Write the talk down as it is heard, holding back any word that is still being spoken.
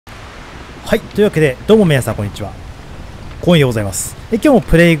はい、というわけでどうも皆さんこんにちは。今夜ございます。今日も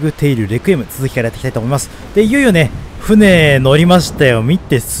プレイグテイルレクエム続きからやっていきたいと思います。で、いよいよね、船乗りましたよ。見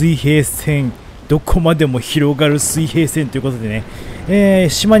て、水平線、どこまでも広がる水平線ということでね、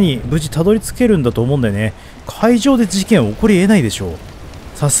島に無事たどり着けるんだと思うんだよね。海上で事件は起こり得ないでしょう、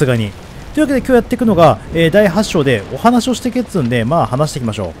さすがに。というわけで今日やっていくのが、第8章でお話をしていけっつんで、まあ話していき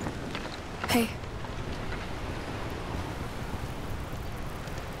ましょう。Hey.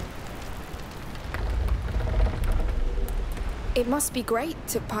 It must be great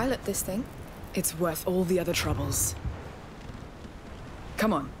to pilot this thing. It's worth all the other troubles.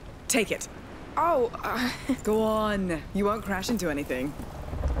 Come on, take it. Oh, Go on. You won't crash into anything.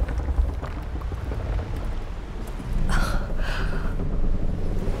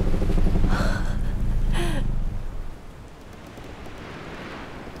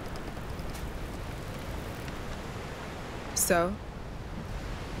 So?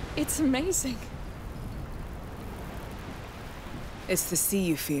 it's amazing. It's the sea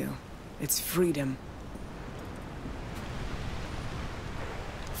you feel. It's freedom.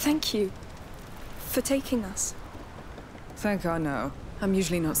 Thank you for taking us. Thank God, no. I'm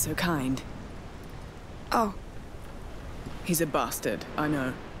usually not so kind. Oh, He's a bastard, I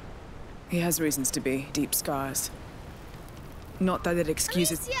know. He has reasons to be, deep scars. Not that it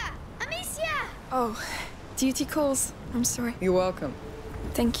excuses— Amicia! oh, duty calls. I'm sorry. You're welcome.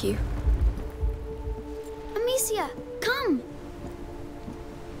 Thank you. Amicia, come!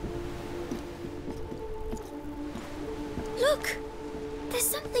 Look! There's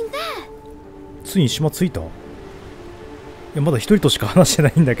something there! ついに島着いた？いや、まだ一人としか話してな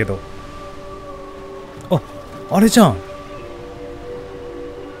いんだけど。あ、あれじゃん。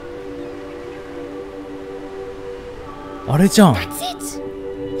あれじゃん。 That's it!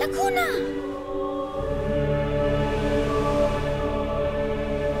 Lacuna!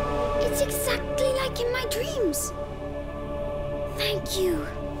 It's exactly like in my dreams. Thank you.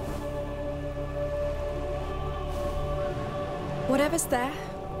 Whatever's there,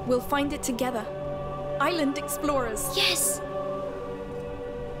 we'll find it together. Island explorers. Yes!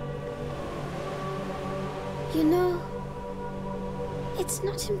 You know, it's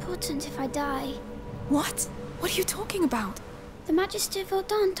not important if I die. What? What are you talking about? The Magister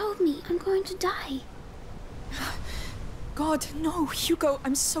Vaudan told me I'm going to die. God, no, Hugo,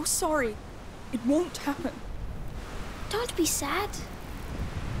 I'm so sorry. It won't happen. Don't be sad.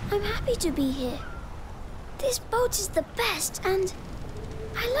 I'm happy to be here. This boat is the best, and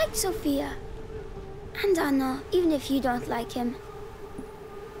I like Sophia. And Anna, even if you don't like him.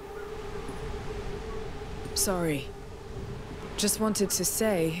 Sorry. Just wanted to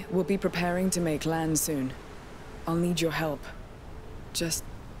say, we'll be preparing to make land soon. I'll need your help. Just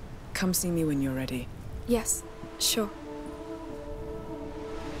come see me when you're ready. Yes, sure.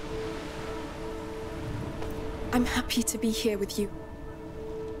 I'm happy to be here with you.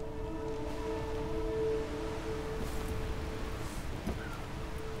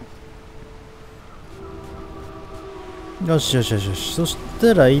 よしよしよしよし。そし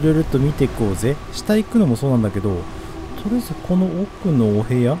たらいろいろと見ていこうぜ。下行くのもそうなんだけど、とりあえずこの奥のお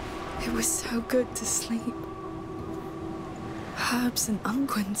部屋。 It was so good to sleep. Herbs and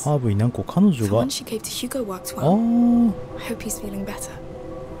unguents. ハーブになんか彼女 The が。 one she gave to Hugo worked あ well. あ、 I hope he's feeling better.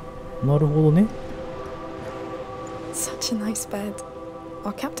 なるほどね。 Such a nice bed.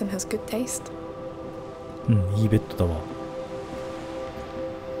 Our captain has good taste. うん、いいベッドだわ。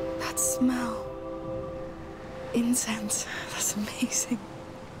 That smell. Incense. That's amazing.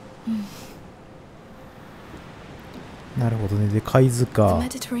 なるほどね。で、貝 The 塚。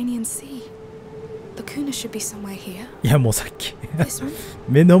 Mediterranean Sea. Lacuna should be somewhere here. いや、もうさっき This one?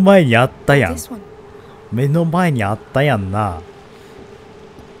 目の前にあったやん。 This one? 目の前にあったやんな。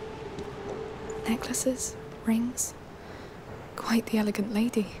 Necklaces, rings. Quite the elegant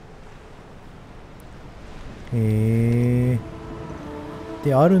lady. へえ。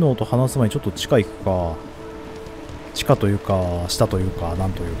で、あるのと話す前にちょっと地下行くか。地下というか、下というか、な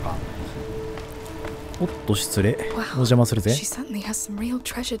んというか。おっと、失礼。お Wow. 邪魔するぜ。 She certainly has some real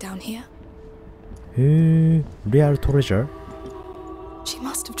treasure down here. へえ。レアルトレジャー？ She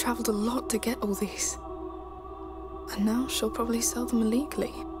must have traveled a lot to get all these. And now she'll probably sell them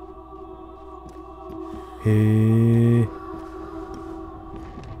illegally. へえ。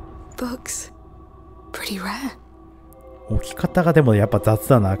 Books. Pretty rare. 置き方がでもやっぱ雑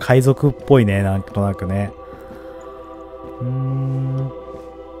だな。海賊っぽいね、なんとなくね。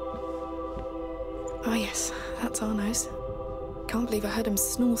Oh yes, that's Arno's. Can't believe I heard him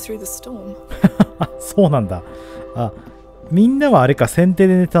snore through the storm. そうなんだ。あ、みんなはあれか、先手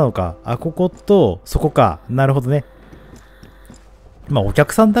で寝たのか。あ、ここと、そこか。なるほどね。まあお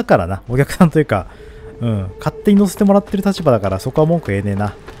客さんだからな。お客さんというか、うん、勝手に乗せてもらってる立場だから、そこは文句言えねえ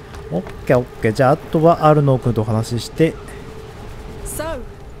な。オッケーオッケー。じゃああとはアルノー君とお話しして。So,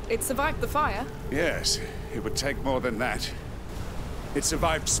 it survived the fire? Yes, it would take more than that. It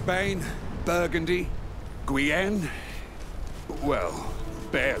survived Spain, Burgundy, Guyenne. Well,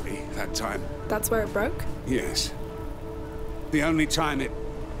 barely that time. That's where it broke? Yes. The only time it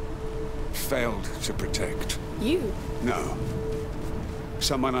failed to protect. You? No.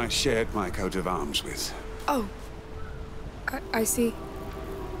 Someone I shared my coat of arms with. Oh. I see.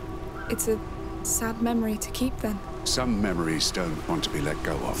 It's a sad memory to keep then. Some memories don't want to be let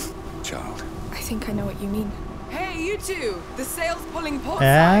go of, child. I think I know what you mean. Hey, you two! The sail's pulling port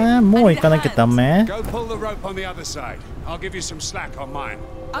side. もう行かなきゃダメ。 Go pull the rope on the other side. I'll give you some slack on mine.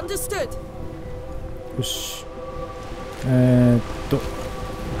 Understood. よし。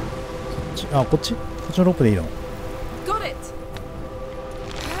あ、こっちのロープでいいの？ Got it!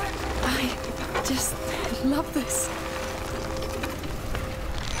 I just love this.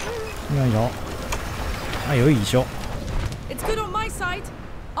 よいよ。あ、よいしょ。 It's good on my side.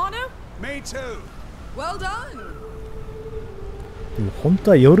 Anu? Me too. Well done! でも本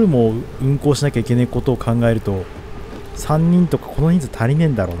当は夜も運行しなきゃいけないことを考えると3人とかこの人数足りねえ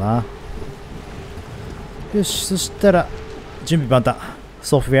んだろうな。よし、そしたら準備万端。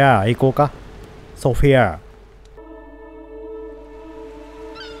ソフィア行こうか。ソフィア。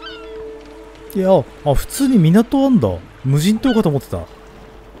いや、普通に港あんだ。無人島かと思ってた。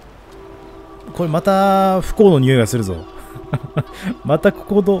これまた不幸の匂いがするぞ。またこ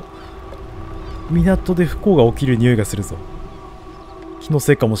この港で不幸が起きる匂いがするぞ。気の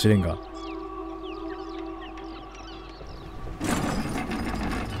せいかもしれんが。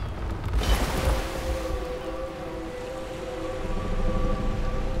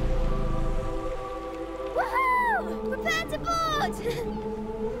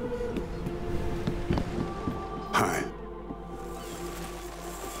Hi.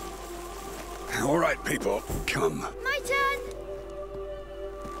 All right, people, come. My turn.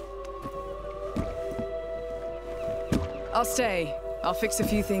 I'll stay. I'll fix a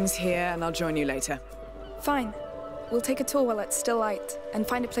few things here and I'll join you later. Fine. We'll take a tour while it's still light and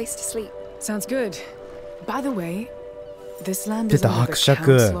find a place to sleep. Sounds good. By the way, this land is Did the under the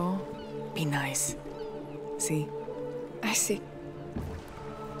Hakushaku. Count's law. Be nice. See? I see.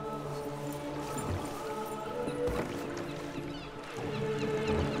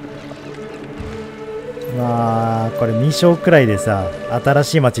 まあこれ2章くらいでさ、新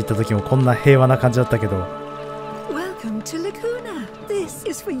しい町行った時もこんな平和な感じだったけど。 Welcome to Laguna. This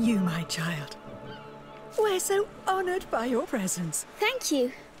is for you, my child. We're so honored by your presence. Thank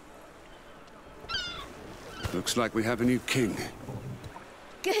you. Looks like we have a new king.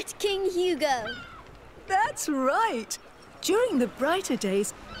 Good King Hugo. That's right. During the brighter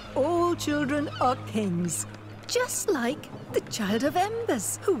days, all children are kings. Just like the Child of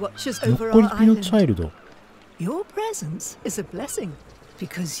Embers who watches over 残 our りのチャイ island. ルド。 Your presence is a blessing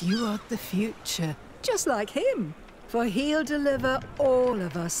because you are the future, just like him. For he'll deliver all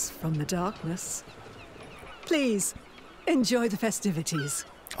of us from the darkness. Please, enjoy the festivities.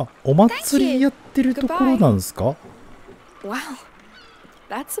 あ、お祭りやってるところなんですか？ Wow.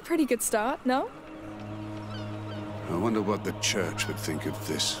 That's a pretty good start, no? I wonder what the church would think of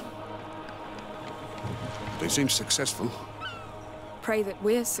this. They seem successful. Pray that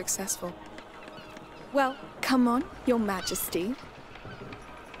we're successful. Well, come on, Your Majesty.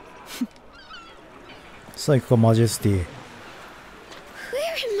 さあ行くか、マジェスティ。 We're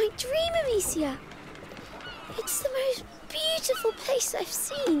in my dream, Amicia. It's the most beautiful place I've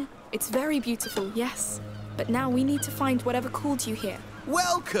seen. It's very beautiful, yes. But now we need to find whatever called you here.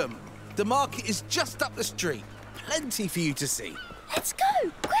 Welcome! The market is just up the street. Plenty for you to see. Let's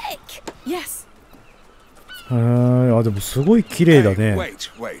go, quick. Yes. あ、でもすごい綺麗だ Hey, ね。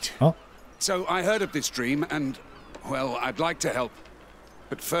 wait. あ、 So I heard of this dream and, well, I'd like to help.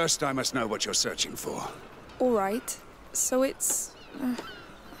 But first I must know what you're searching for. All right. So it's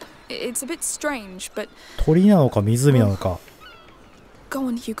a bit strange, but 鳥なのか湖なのか。 go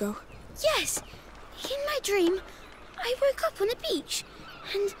on, Hugo. Yes. In my dream, I woke up on a beach,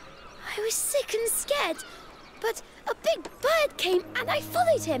 and I was sick and scared. But a big bird came, and I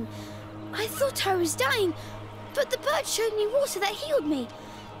followed him. I thought I was dying, but the bird showed me water that healed me.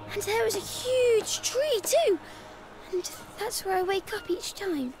 And there was a huge tree too. And that's where I wake up each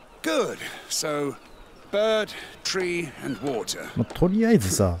time. Good. So, bird, tree, and water. まあ、とりあえ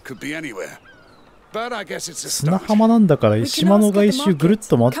ずさ、 Could be anywhere. But I guess it's a 砂 start. 浜なんだから島の外周ぐるっ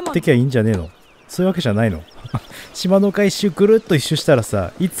と回ってきゃいいんじゃねえの？そういうわけじゃないの？島の外周ぐるっと一周したら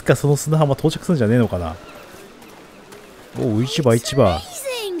さ、いつかその砂浜到着するんじゃねえのかな？おお、市場市場。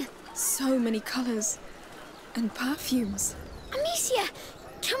 Amazing! So many colors and perfumes. Amicia,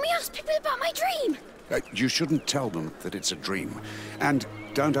 can we ask people about my dream? You shouldn't tell them that it's a dream. And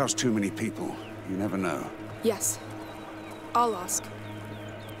don't ask too many people. You never know. Yes, I'll ask.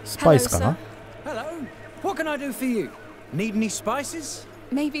 スパイスかな。 Hello. What can I do for you? Need any spices?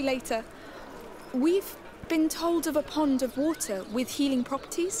 Maybe later. We've been told of a pond of water with healing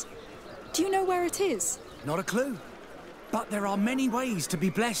properties. Do you know where it is? Not a clue. But there are many ways to be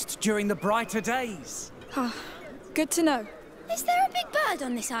blessed during the brighter days. Ah, good to know. Is there a big bird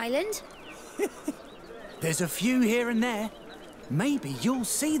on this island? There's a few here and there. Maybe you'll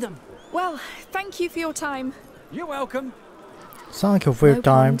see them. Well, thank you for your time. You're welcome. Thank you for your No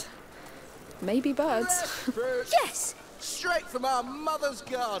time. pond. Maybe birds. Yes! Straight from our mother's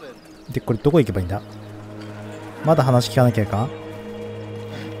garden. で、これどこ行けばいいんだ。まだ話聞かなきゃいかん。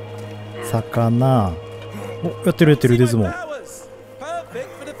魚。お、やってるやってる、腕相撲。 Perfect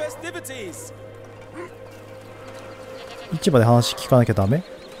for the festivities. 市場で話聞かなきゃダメ。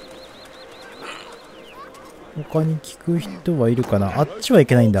他に聞く人はいるかな。あっちは行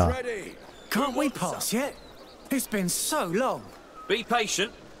けないんだ。 Can't we pass yet? It's been so long. Be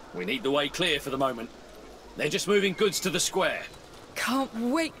patient. We need the way clear for the moment. They're just moving goods to the square. Can't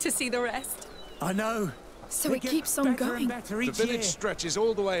wait to see the rest. I know. So They it get keeps on better and going. better The each year. village stretches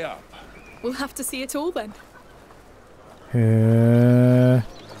all the way up. We'll have to see it all then. へえ。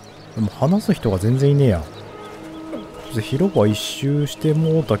でも話す人が全然いねえや。広場一周して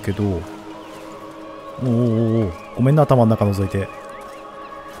もうたけど。おお、ごめんな、頭の中覗いて。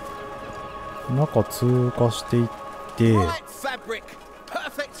中通過していって。 Right fabric.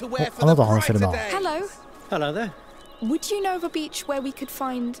 Perfect to wear お、 for あな the た話せる brighter な。 days. Hello. Hello there. Would you know of a beach where we could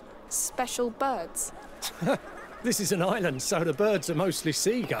find special birds? This is an island, so the birds are mostly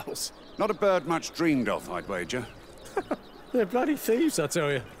seagulls. Not a bird much dreamed of, I'd wager. They're bloody thieves, I tell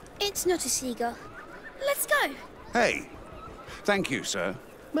you. It's not a seagull. Let's go. Hey, thank you, sir.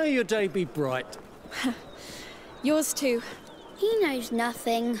 May your day be bright. Yours too. He knows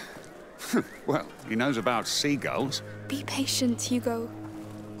nothing. Well, he knows about seagulls. Be patient, Hugo.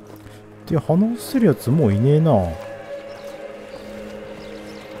 で、話せるやつもういねえな。こ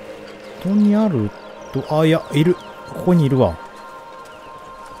こにあると、あ、いや、いる。ここにいるわ。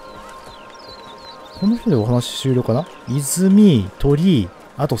この人でお話終了かな。泉、鳥、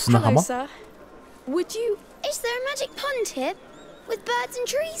あと砂 Hello, 浜。 sir. Would you... Is there a magic pond here? With birds and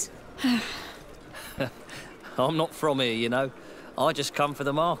trees? I'm not from here, you know. I just come for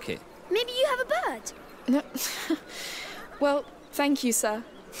the market. Maybe you have a bird? No. Well, thank you, sir.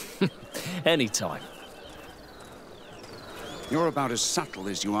 Anytime. You're about as subtle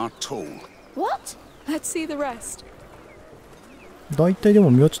as you are tall. What? Let's see the rest. 大体でも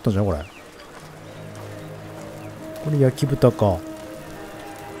見落ちたんじゃん、これ。これ焼き豚か。こ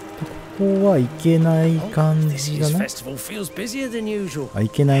こは行けない感じだ This な。 festival feels busier than usual. あ、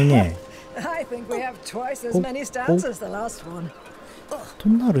行けないね。 I think we have twice as Oh, many stands as the last one. と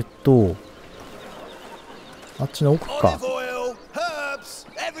なると、あっちの奥か。 Olive oil, herbs,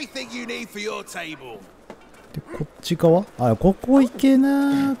 everything you need for your table. で、こっち側あ、ここ行け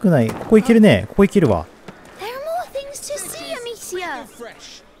なくない。ここ行けるね。ここ行けるわ。 There are more things to see, Amicia.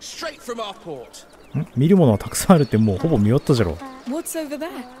 Fresh, straight from our port. 見るものはたくさんあるってもうほぼ見よったじゃろ。 What's over there?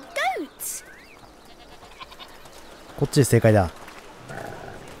 Goats. こっちで正解だ。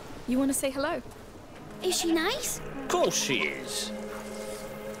 You want to say hello? Is she nice? Of course she is.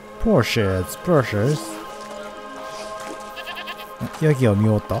 Porsches, Porsches。ヤギは見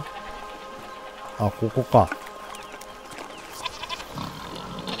終わった？あ、ここか。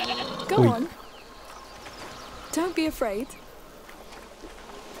 Go Oi. on. Don't be afraid.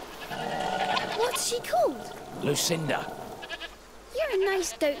 What's she called? Lucinda. You're a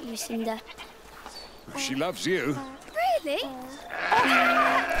nice goat, Lucinda. She loves you. Really? There.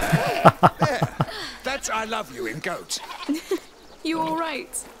 That's I love you in goat. You all right?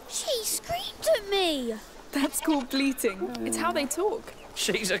 She screamed at me. That's called bleating. It's how they talk.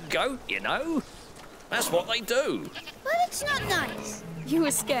 She's a goat, you know. That's what they do. Well, it's not nice. You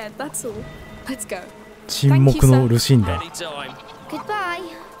were scared, that's all. Let's go. 沈黙のルシンダ。 Anytime. Goodbye.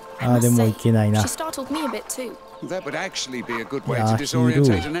 あー、でもいけないな She。startled me a bit too. That would actually be a good way Yeah, to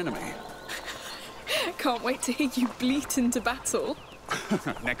disorientate Hiro. an enemy. Can't wait to hear you bleat into battle.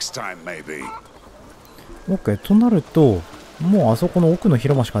 Next time, maybe. OK。となると、もうあそこの奥の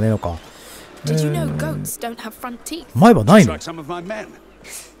広間しかねえのか。 Did you know goats don't have front teeth? 前歯ないの Like some of my men.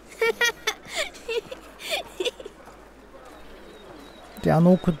 で、あ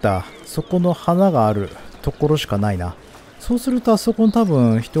の奥だ。そこの花があるところしかないな。そうするとあそこに多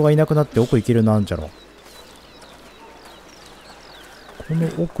分人がいなくなって奥行けるようになるんじゃろ。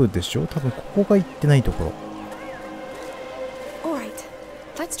この奥でしょ。多分ここが行ってないところ。Alright,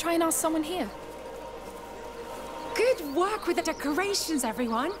 let's try and ask someone here. Good work with the decorations,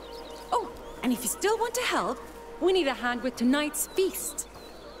 everyone. Oh, and if you still want to help, we need a hand with tonight's feast.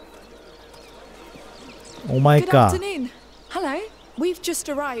 お前 Good か。 afternoon. Hello. We've just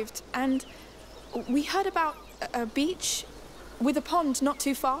arrived, and we heard about a beach with a pond not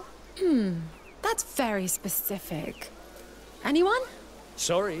too far. That's very specific. Anyone?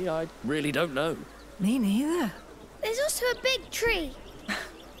 Sorry, I really don't know. Me neither. There's also a big tree.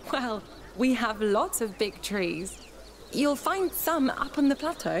 Well, we have lots of big trees. You'll find some up on the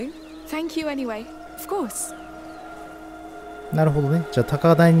plateau. Thank you anyway. Of course. なるほどね。じゃあ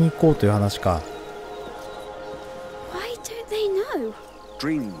高台に行こうという話か。Why don't they know?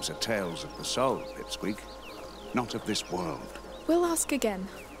 Dreams are tales of the soul, Pipsqueak, not of this world. We'll ask again.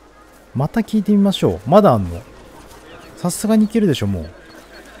 また聞いてみましょう。まだあんの？さすがに行けるでしょ、もう。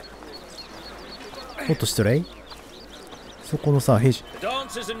おっと失礼。そこのさ、兵士。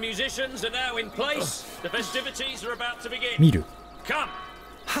見る。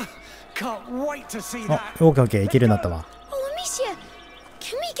Can't wait to see あ、 that. オッケー、行けるようになったわ。Oh, Amicia,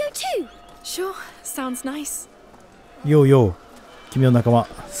 can we go too? Sure. Sounds nice. ようよう。君の仲間、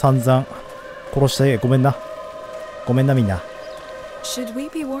散々殺したい。ごめんな。ごめんな、みんな。Should we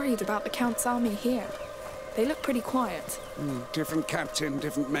be worried about the Count's army here? They look pretty quiet. Different captain,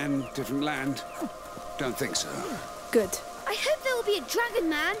 different men, different land. Don't think so. Good. I hope there will be a dragon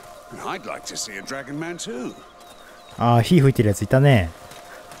man. I'd like to see a dragon man too. ああ、火吹いてるやついたね。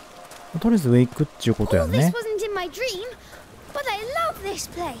とりあえず上行くっていうことや All ね this。wasn't in my dream, but I love this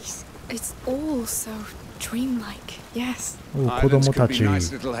place. It's all so dreamlike. Yes. おう子供 Islands た can be ち。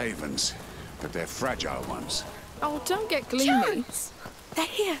 nice little havens, but they're fragile ones. Oh, don't get gloomy. They're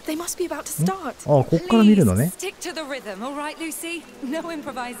here. They must be about to start. あ、こっから見るのね。 Stick to the rhythm, all right, Lucy? No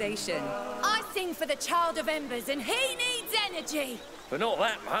improvisation. I sing for the Child of Embers, and he needs energy. But not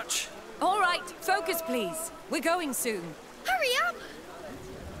that much. All right, focus, please. We're going soon. Hurry up!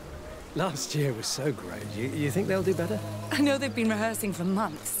 Last year was so great. You think they'll do better? I know they've been rehearsing for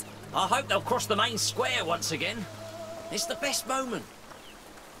months. I hope they'll cross the main square once again. It's the best moment.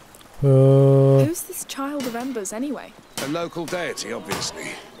 Who's this Child of Embers anyway? A local deity,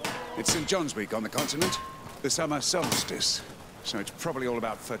 obviously. It's St. John's Week on the continent, the summer solstice. So it's probably all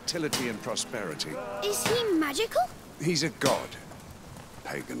about fertility and prosperity. Is he magical? He's a god.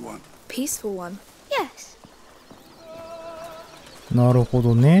 Pagan one. Peaceful one. Yes. なるほ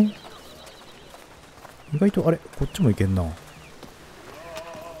どね。意外と、あれこっちもいけんな。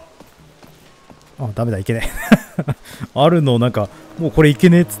あ、ダメだ、いけねえ。あるの、なんか、もうこれいけ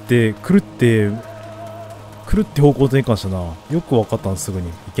ねえっつって、狂って方向転換したな。よく分かったの、すぐに。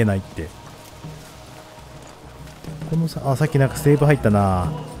いけないって。このさ、あ、さっきなんかセーブ入ったな。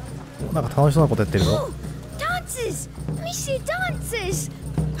なんか楽しそうなことやってるぞ。Dances! Amicia dances!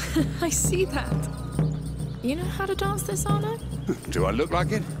 I see that. You know how to dance this, Anna? Do I look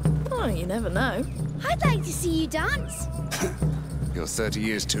like it? Oh, you never know. I'd like to see you dance. You're 30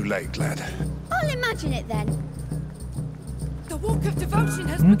 years too late, lad. I'll imagine it then. The walk of devotion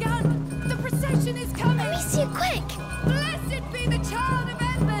has begun. The procession is coming. Amicia, quick! Blessed be the Child of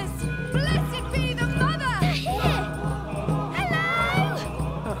Embers. Blessed be the Mother. They're here! Hello!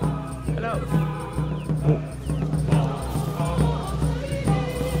 Hello.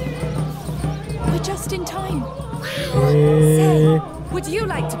 We're just in time. Say, would you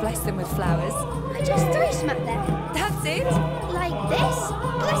like to bless them with flowers? I just throw some at them. That's it. Like this?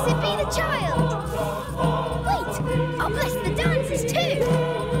 Blessed be the child! Wait! I'll bless the dancers too!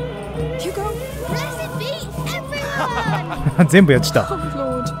 Hugo. Blessed be everyone! 全部やっちゃった。 Oh,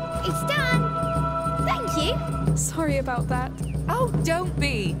 Lord. It's done! Thank you! Sorry about that. Oh, don't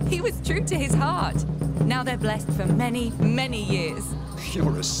be. He was true to his heart. Now they're blessed for many, many years.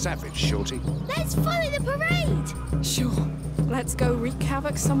 You're a savage, Shorty. Let's follow the parade! Sure. Let's go wreak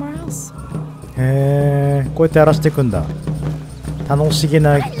havoc somewhere else. へえ、こうやってやらしていくんだ。楽しげ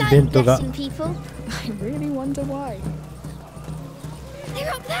なイ I ベ like ントが。 blessing people. I really wonder why. They're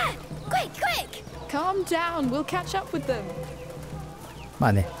up there! Quick, quick! Calm down. We'll catch up with them. ま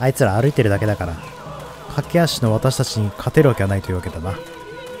あね、あいつら歩いてるだけだから、駆け足の私たちに勝てるわけはないというわけだな。普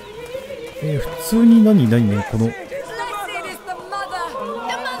通に何ね、この。Blessed is the mother.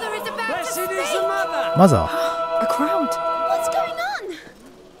 The mother is about to Blessed is the speak. mother. マザー A crowd. What's going on?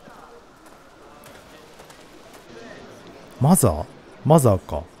 マザーマザー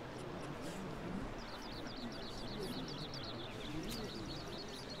か。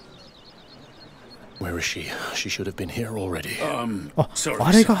Where is she? She should have been here already. あ、 sorry,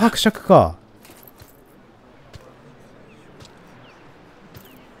 あれが伯爵か。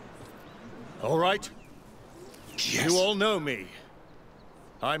All right? Yes. You all know me.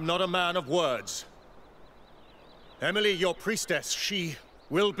 I'm not a man of words. Emily, your priestess, she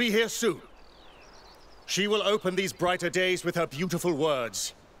will be here soon. She will open these brighter days with her beautiful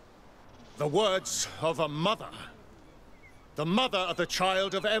words. The words of a mother. The mother of the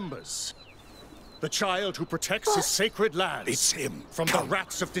child of embers. The child who protects his sacred land. It's him. From the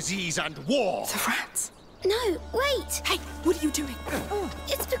rats of disease and war. The rats? No, wait! Hey, what are you doing?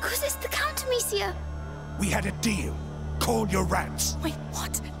 It's because it's the Count, Amicia. We had a deal. Call your rats. Wait,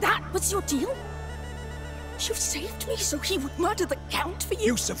 what? That was your deal? You saved me so he would murder the Count for you?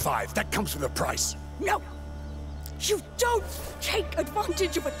 You survived. That comes with a price. No! You don't take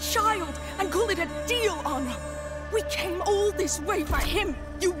advantage of a child and call it a deal, Anna! We came all this way for him!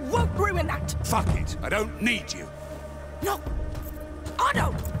 You won't ruin that! Fuck it. I don't need you. No!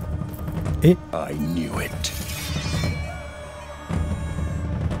 Anna! I knew it.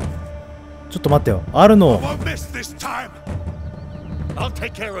 ちょっと待ってよ。あるの。 I won't miss this time. I'll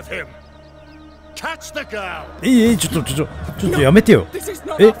take care of him. Catch the girl. ちょっとやめてよ。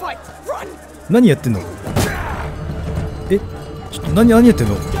何やってんの？ちょっと何やってん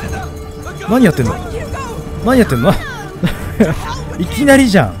の？何やってんの？何やってんの？いきなり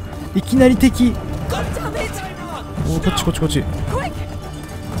じゃん。いきなり敵。お、こっちこっちこっち。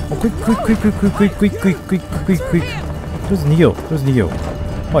クイックイックイックイックイックイックイックイックイックイックイックイック。とりあえず逃げよう。とりあえず逃げよう。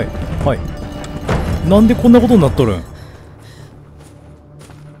はいはい。なんでこんなことになっとるん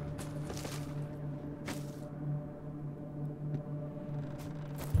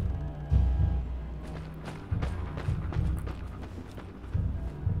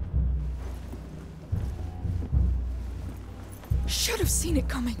？Should have seen it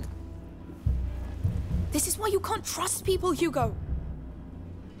coming. This is why you can't trust people, Hugo.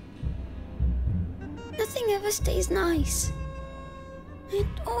 Nothing ever stays nice. It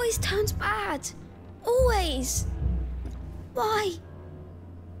always turns bad. Always. Why?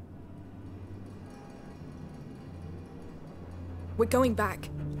 We're going back.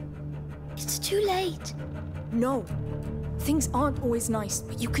 It's too late. No. Things aren't always nice,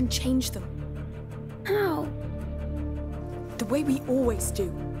 but you can change them. How? The way we always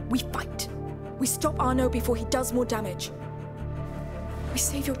do. We fight. We stop Arno before he does more damage. We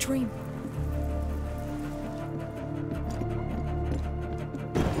save your dream.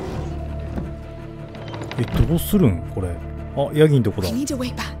 どうするんこれ。あ、ヤギんとこだ。 We need a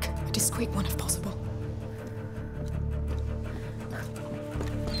way back. A discreet one if possible.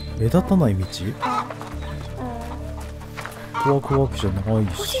 目立たない道？怖くわけじゃないし。Oh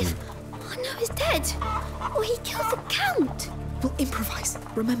no, he's dead. Or he killed the Count. We'll improvise.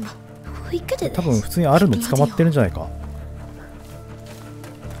 Remember. Are we good at 多分 this? 普通にあるの捕まってるんじゃないか。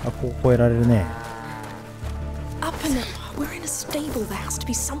あ、こう越えられるね。 Up and up. We're in a stable. There has to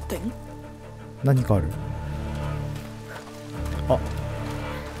be something. 何かある？あ、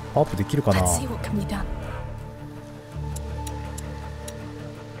アップできるかな。 Let's see what can be done.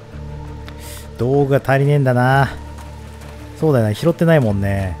 道具が足りねえんだな。そうだよな、拾ってないもん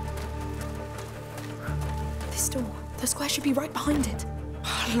ね。 This door. The square should be right behind it.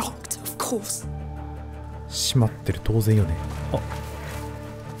 Locked, of course. 閉まってる、当然よね。あ、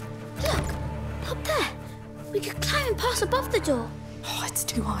 Look, up there. We could climb and pass above the door. Oh, it's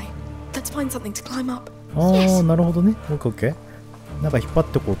too high. Let's find something to climb up. ああ、なるほどね。オッケーオッケー。なんか引っ張っ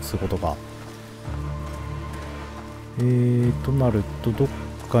てこうつうことか。となるとどっ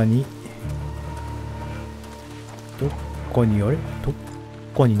かにあれ？どっ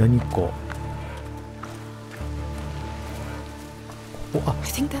かに何か。ここ、あ、こ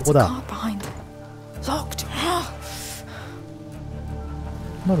こだ。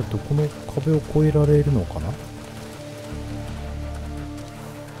なるとこの壁を越えられるのかな。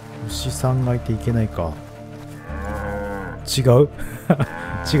牛さんがいていけないか。違う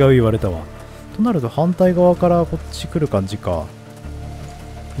違う言われたわ。となると反対側からこっち来る感じか。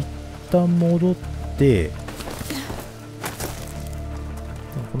一旦戻って、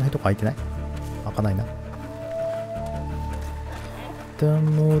この辺とか開いてない？開かないな。一旦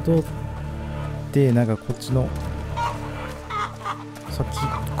戻って、なんかこっちの先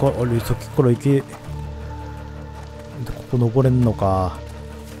から行け。ここ登れんのか。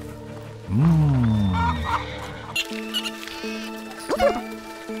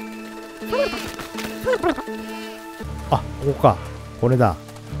あ、ここか。これだ。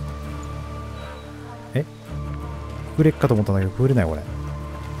くぐれっかと思ったんだけど、くぐれないこれ。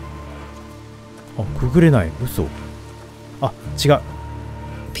あ、くぐれない。嘘。あ、違う。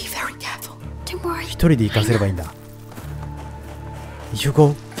一人で行かせればいいんだ。ヒュ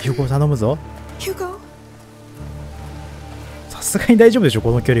ゴ頼むぞ。さすがに大丈夫でしょ、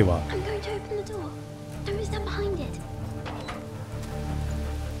この距離は。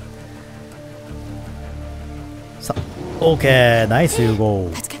オーケー、ナイス融合。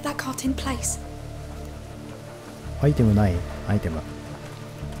 Let's get that cart in place. アイテムない？アイテム。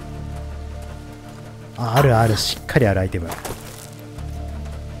あ、あるある、しっかりあるアイテム。よ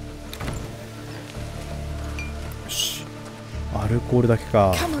し。アルコールだけ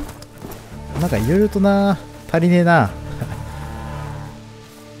か。なんかいろいろとな、足りねえな。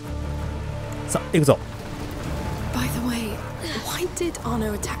さあ、行くぞ。By the way, why did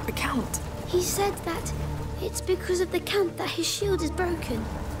Arno attack the Count? He said that it's because of the Count that his shield is broken.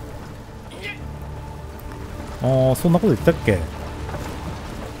 ああ、そんなこと言ったっけ？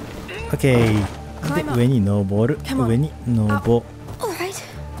 OK。で、上に登る。上に登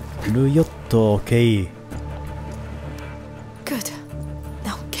るよっと。OK。Good.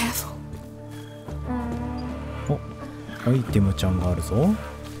 Now careful. お、アイテムちゃんがあるぞ。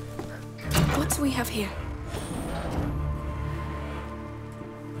What do we have here?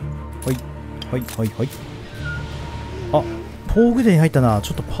 はいはいはいはい。あ、ポーグデに入ったな。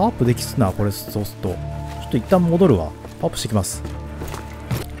ちょっとパワーアップできすな、これ。そうするとちょっと一旦戻るわ。パワーアップしてきます。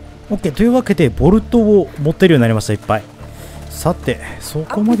 OK。 というわけでボルトを持ってるようになりました。いっぱい。さて、そ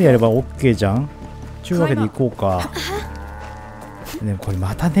こまでやれば OK じゃん。というわけで行こうか。でもこれ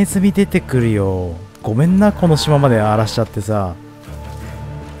またネズミ出てくるよ。ごめんな、この島まで荒らしちゃってさ。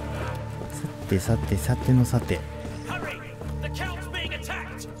さてさてさてのさて。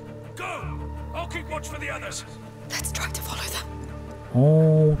おー、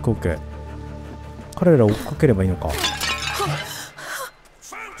オッケーオッケー。彼ら追っかければいいのか。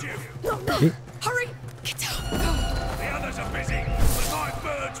え？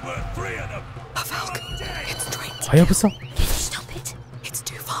はやぶさ？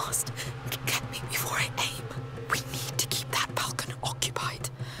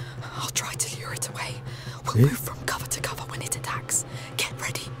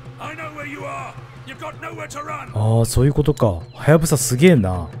ああ、そういうことか。はやぶさすげえ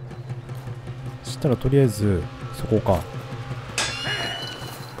な。そしたらとりあえずそこか。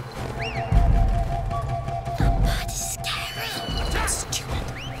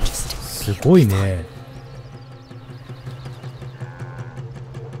すごいね。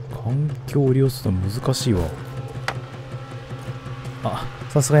環境を利用するの難しいわ。あ、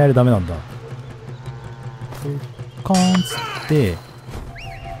さすがにあれダメなんだ。カーンつって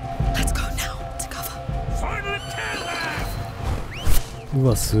う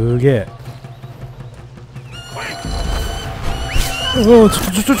わ、すげえ。うわ、ちょ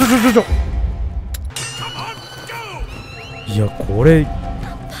いや、これ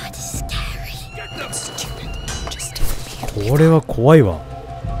は怖いわ。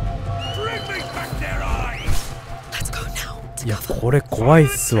いや、これ怖いっ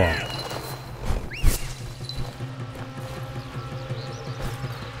すわ。よ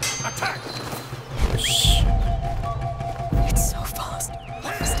し。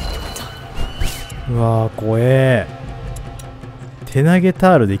うわー、怖え。手投げ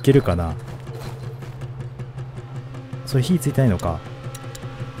タールでいけるかな。それ火ついてないのか。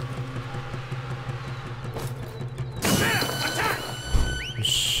よ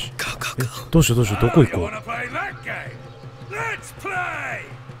し。どうしようどうしよう。どこ行こう。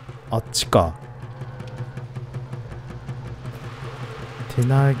あっちか。手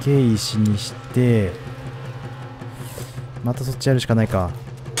投げ石にしてまたそっちやるしかないか。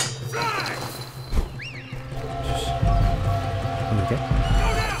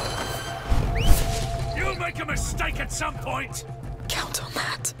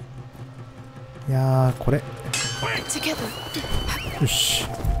いやー、これよし。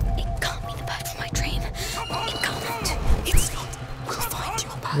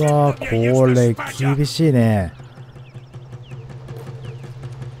うわー、これ厳しいね。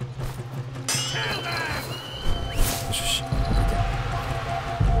よしよし。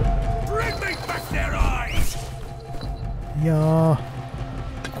いやー、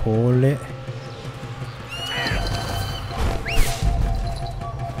これ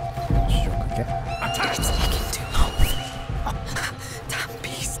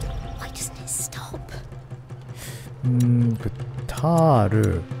タール。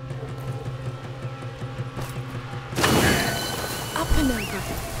よ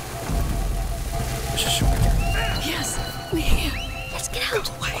し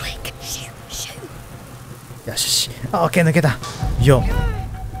よし、よし。あ、オッケー、抜けた。いや、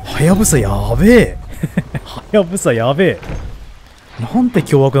はやぶさやべえ。はやぶさやべえ。なんて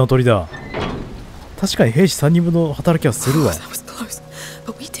凶悪な鳥だ。確かに兵士3人分の働きはするわ。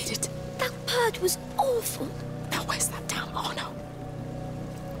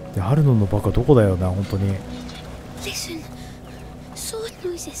で、アルノンのバカどこだよな、本当に。Listen, sword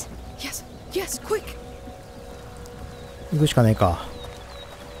noises. Yes, yes, quick. 行くしかねえか。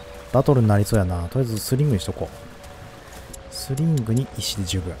バトルになりそうやな。とりあえずスリングにしとこう。スリングに石で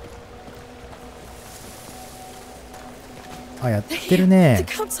十分。あ、やってるね。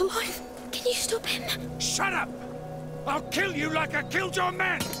Can you stop him? Shut up! I'll kill you like I killed your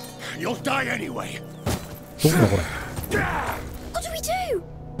man! You'll die anyway! どこだこれ。 What do we do?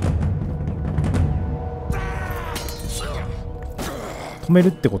 止める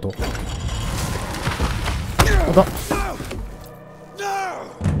ってこと。あだ。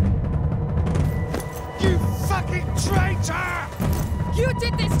You fucking traitor! You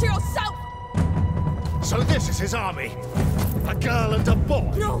did this to yourself! So this is his army? A girl and a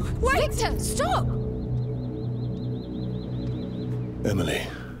boy? No, wait! Victor, stop! Emily.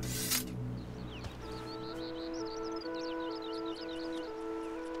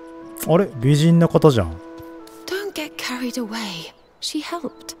 Ah, あれ、美人な方じゃん。 Don't get carried away. She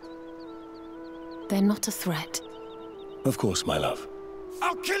helped. They're not a threat. Of course, my love.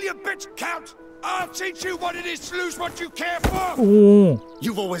 I'll kill you, bitch, Count! I'll teach you what it is to lose what you care for! Oh.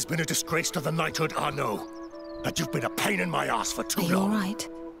 You've always been a disgrace to the knighthood, Arnaud. But you've been a pain in my ass for too Are you long. all right?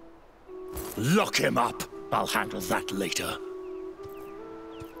 Lock him up. I'll handle that later.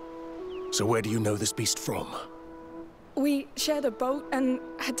 So where do you know this beast from? We shared a boat and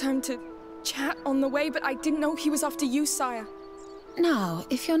had time to chat on the way, but I didn't know he was after you, sire. Now,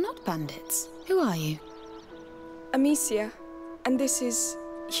 if you're not bandits, who are you? Amicia. And this is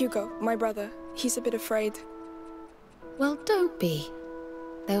Hugo, my brother. He's a bit afraid. Well, don't be.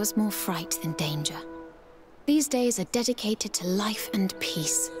 There was more fright than danger. These days are dedicated to life and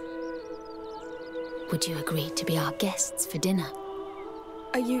peace. Would you agree to be our guests for dinner?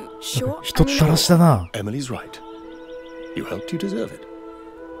 Are you sure? 人ったらしだな。 Emily's right. You helped, you deserve it.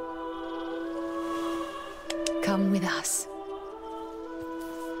 Come with us.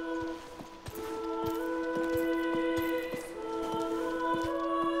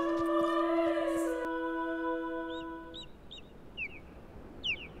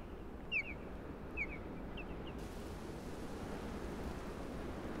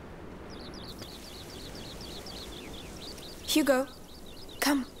 Hugo,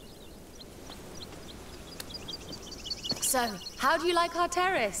 come. So, how do you like our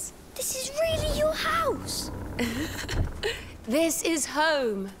terrace? This is really your house. This is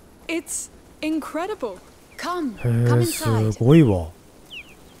home. It's incredible. Come, へ come え、す inside. ごいわ。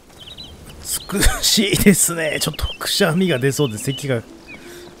美しいですね。ちょっとくしゃみが出そうで、咳が、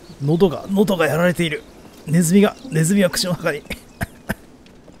喉がやられている。ネズミは口の中に。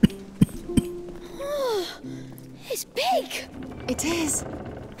It's big. It is.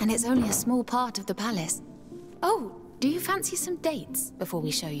 And it's only a small part of the palace. Oh, do you fancy some dates before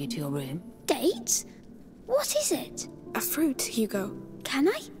we show you to your room? Dates? What is it? A fruit, Hugo. Can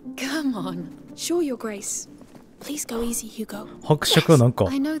I? Come on. Sure, Your Grace. Please go easy, Hugo. 伯爵はなんか。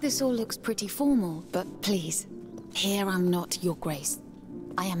 I know this all looks pretty formal, but please, here I'm not your grace.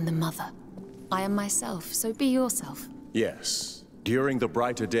 I am the mother. I am myself, so be yourself. Yes. During the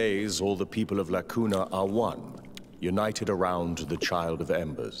brighter days, all the people of La Cuna are one, united around the Child of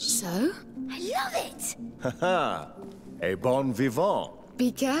Embers. So? I love it. Haha. A bon vivant.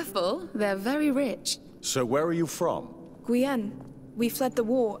 Be careful, they're very rich. So where are you from? Guienne. We fled the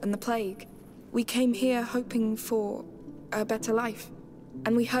war and the plague. We came here hoping for a better life.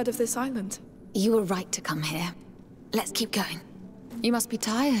 And we heard of this island. You were right to come here. Let's keep going. You must be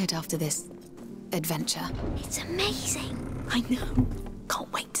tired after this adventure. It's amazing. I know.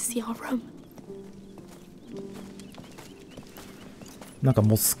 Can't wait to see our room. なんか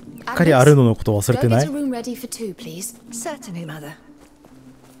もうすっかりアルノのこと忘れてない？ Go get a room ready for two, please. Certainly, Mother.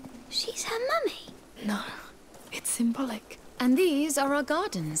 She's her mummy. No, it's symbolic. And these are our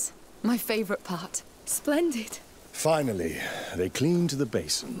gardens. My favorite part. Splendid. Finally, they cleaned the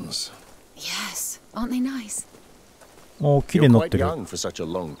basins. Yes, aren't they nice? おー、綺麗 You're になっ quite てる。 young for such a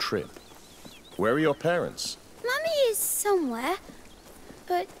long trip. Where are your parents? Mummy is somewhere,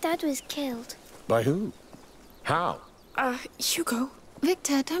 but Dad was killed. By who? How? Hugo.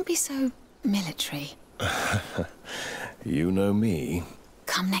 Victor, don't be so military. You know me.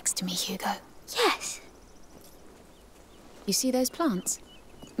 Come next to me, Hugo. Yes. You see those plants?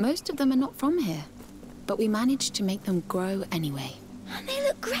 Most of them are not from here, but we managed to make them grow anyway. And they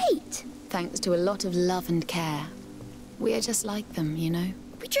look great. Thanks to a lot of love and care. We are just like them, you know.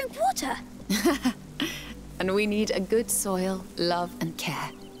 We drink water. And we need a good soil, love and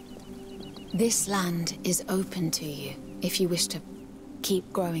care. This land is open to you if you wish to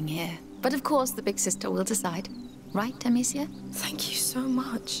keep growing here. But of course the big sister will decide. Right, Amicia? Thank you so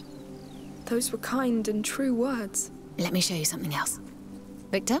much. Those were kind and true words. Let me show you something else.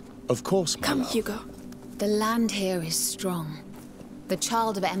 Victor? Of course, my Come, love. Hugo. The land here is strong. The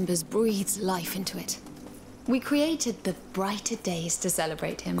child of embers breathes life into it. We created the brighter days to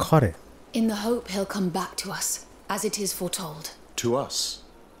celebrate him. 彼 In the hope he'll come back to us, as it is foretold. To us,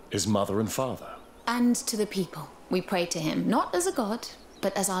 his mother and father. And to the people. We pray to him, not as a god,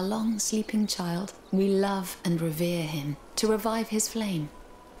 but as our long-sleeping child. We love and revere him, to revive his flame.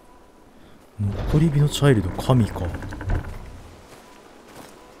 残り火のチャイルド、神か。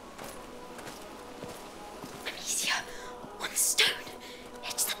Amicia, one stone.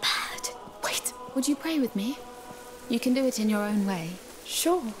 It's the bird. Wait, would you pray with me? You can do it in your own way.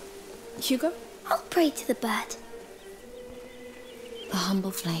 Sure. Hugo? I'll pray to the bird. A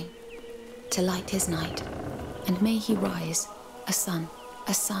humble flame, to light his night. And may he rise, a sun,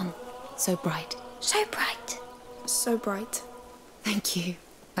 so bright. So bright. So bright. Thank you.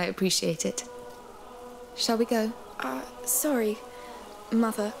 I appreciate it. Shall we go? Sorry,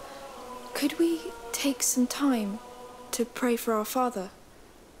 Mother. Could we take some time to pray for our father?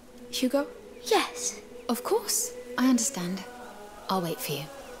 Hugo? Yes. Of course. I understand. I'll wait for you.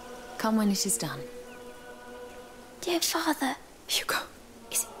 Come when it is done. Dear Father. Hugo,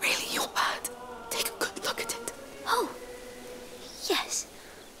 is it really your bird? Take a good look at it. Oh, yes.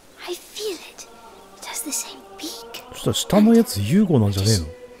 I feel it. It has the same beak. そしたら下のやつユーゴなんじゃねえの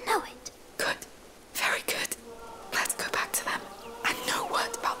Know it. Good. Very good. Let's go back to them. And no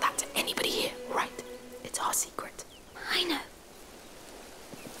word about that to anybody here, right? It's our secret. I know.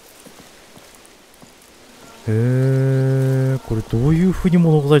 へえ、これどういう風に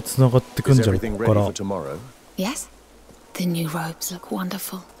物語つながってくんじゃろう、ここから。 Yes? The new robes look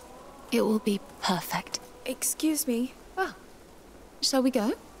wonderful. It will be perfect. Excuse me. Ah. Shall we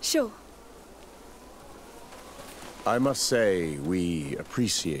go? Sure. I must say, we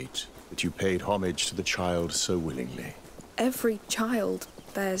appreciate that you paid homage to the child so willingly. Every child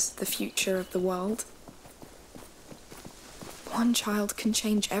bears the future of the world. One child can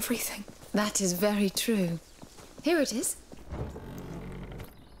change everything. That is very true. Here it is.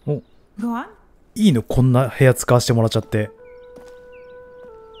 お、 Go on. いいのこんな部屋使わせてもらっちゃって。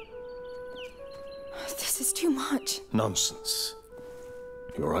 This is too much. Nonsense.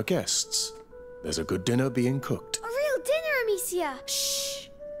 You're our guests. There's a good dinner being cooked. A real dinner, Amicia. Shh.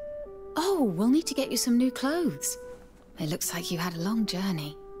 Oh, we'll need to get you some new clothes. It looks like you had a long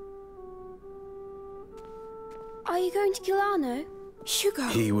journey. Are you going to kill Arno? Hugo.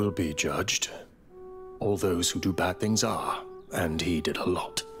 He will be judged. All those who do bad things are, and he did a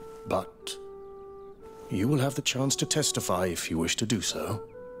lot. But you will have the chance to testify if you wish to do so.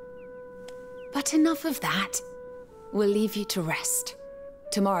 But enough of that. We'll leave you to rest.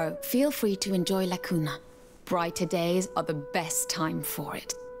 Tomorrow, feel free to enjoy La Cuna. Brighter days are the best time for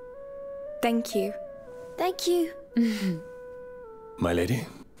it. Thank you. Thank you. My lady?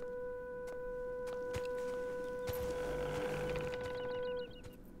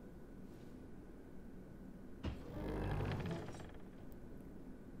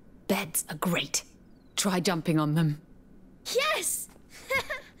 Beds are great. Try jumping on them. Yes!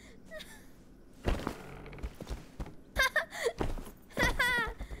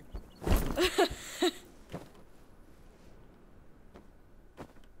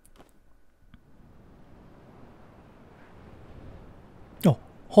あ、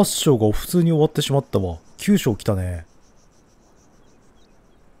8章が普通に終わってしまったわ。9章来たね。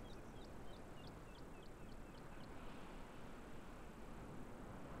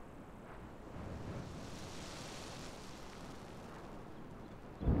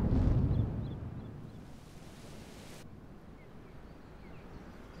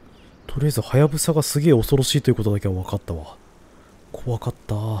とりあえず、はやぶさがすげえ恐ろしいということだけは分かったわ。怖かっ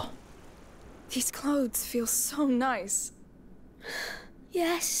た。These clothes feel so nice.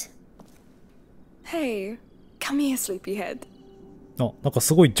 Yes. Hey, come here, sleepyhead. あ、なんか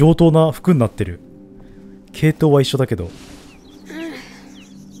すごい上等な服になってる。系統は一緒だけど。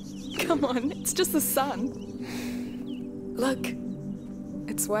Come on, it's just the sun. Look,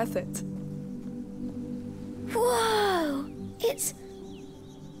 it's worth it. Whoa!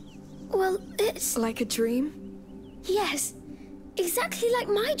 Well, it's... Like a dream? Yes. Exactly like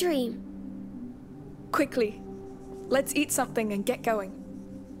my dream. Quickly, let's eat something and get going.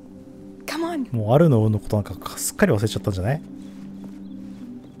 Come on. もうあるのことなんかすっかり忘れちゃったんじゃない？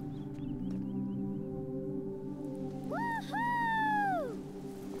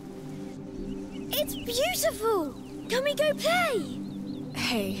 It's beautiful. Can we go play?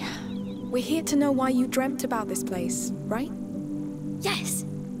 Hey, we're here to know why you dreamt about this place, right? Yes.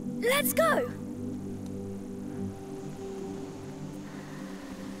 Let's go.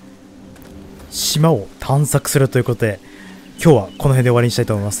 島を探索するということで、今日はこの辺で終わりにしたい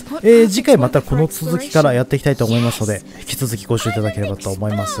と思います。次回またこの続きからやっていきたいと思いますので、引き続きご視聴いただければと思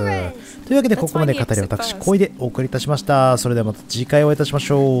います。というわけで、ここまで語り私、小井でお送りいたしました。それではまた次回お会いいたしま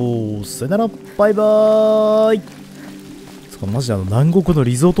しょう。さよなら、バイバーイ。マジで南国の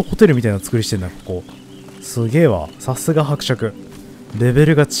リゾートホテルみたいな作りしてんだ、ここ。すげえわ。さすが伯爵。レベ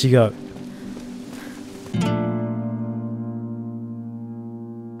ルが違う。